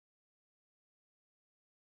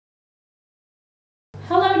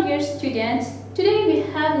Hello dear students, today we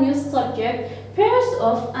have new subject, pairs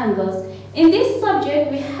of angles. In this subject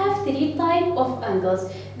we have three types of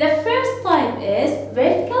angles. The first type is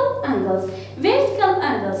vertical angles. Vertical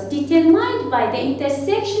angles determined by the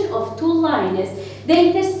intersection of two lines. The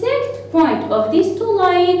intersect point of these two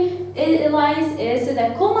lines is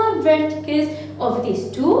the common vertex of these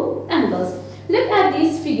two angles. Look at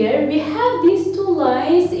this figure. We have these two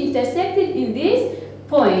lines intersected in this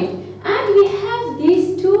point. And we have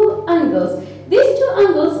these two angles. These two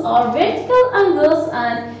angles are vertical angles,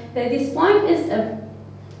 and this point is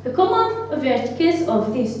the common vertex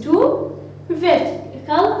of these two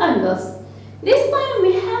vertical angles. This time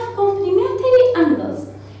we have complementary angles.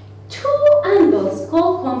 Two angles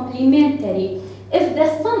called complementary if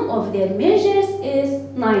the sum of their measures is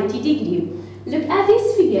 90 degrees. Look at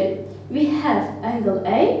this figure. We have angle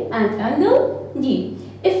A and angle D.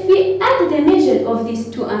 If we add the measure of these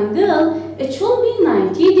two angles, it will be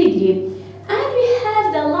 90 degrees. And we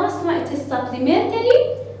have the last one, it is supplementary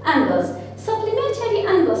angles. Supplementary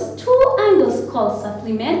angles, two angles called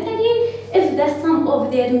supplementary if the sum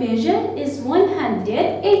of their measure is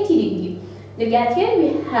 180 degrees. Look at here,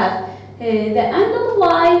 we have the angle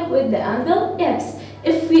Y with the angle X.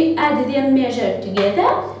 If we add their measure together,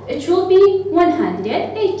 it will be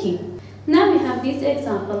 180. Now we have this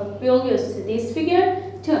example. We will use this figure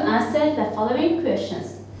to answer the following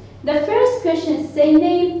questions. The first question is say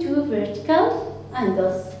name two vertical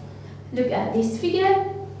angles. Look at this figure.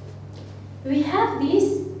 We have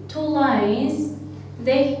these two lines.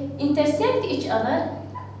 They intersect each other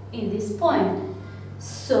in this point.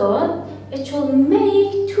 So it will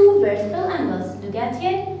make two vertical angles. Look at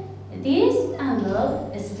here. This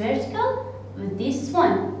angle is vertical with this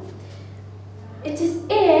one. It is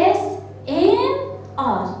S and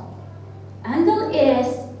R. Angle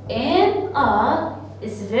S and R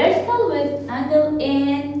is vertical with angle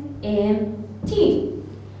N and T.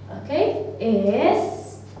 Okay,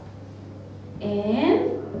 S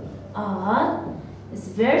and R is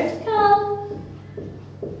vertical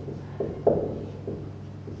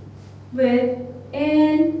with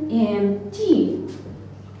N and T.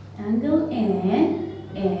 Angle N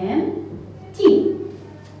and T.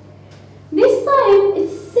 This time it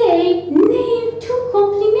say name two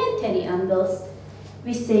complementary angles.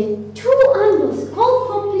 We say two angles called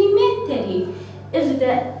complementary if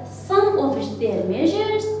the sum of their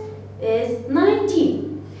measures is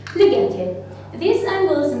 90. Look at it. This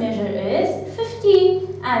angle's measure is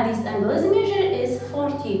 50 and this angle's measure is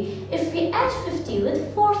 40. If we add 50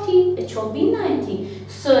 with 40, it will be 90.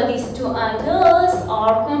 So these two angles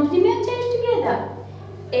are complementary together.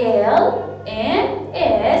 L and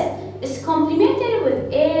S is complementary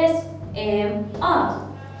with S and R.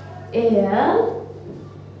 L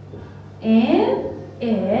and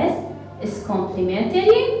S is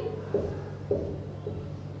complementary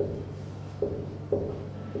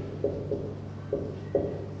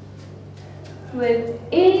with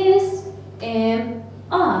S and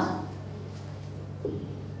R.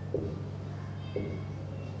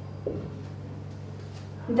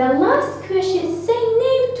 The last question is say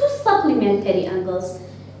name two supplementary angles.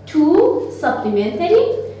 Two supplementary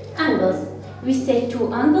angles. We say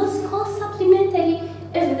two angles called supplementary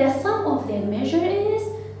if the sum of their measure is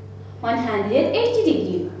 180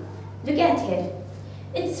 degrees. Look at here.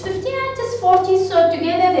 It's 50 and it is 40, so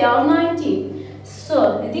together they are 90.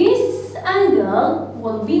 So this angle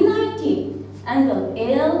will be 90. Angle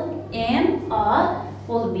L and R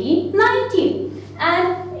will be 90.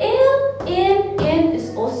 And L and N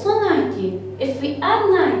is also 90. If we add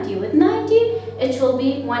 90 with 90, it will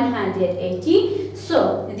be 180.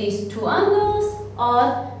 So these two angles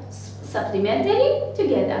are supplementary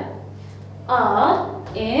together. R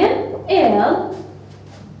and L.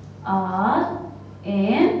 R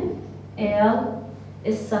and L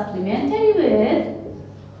is supplementary with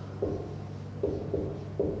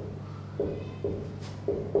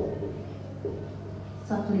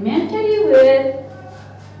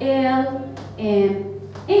L and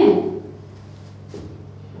N.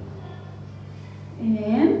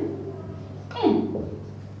 And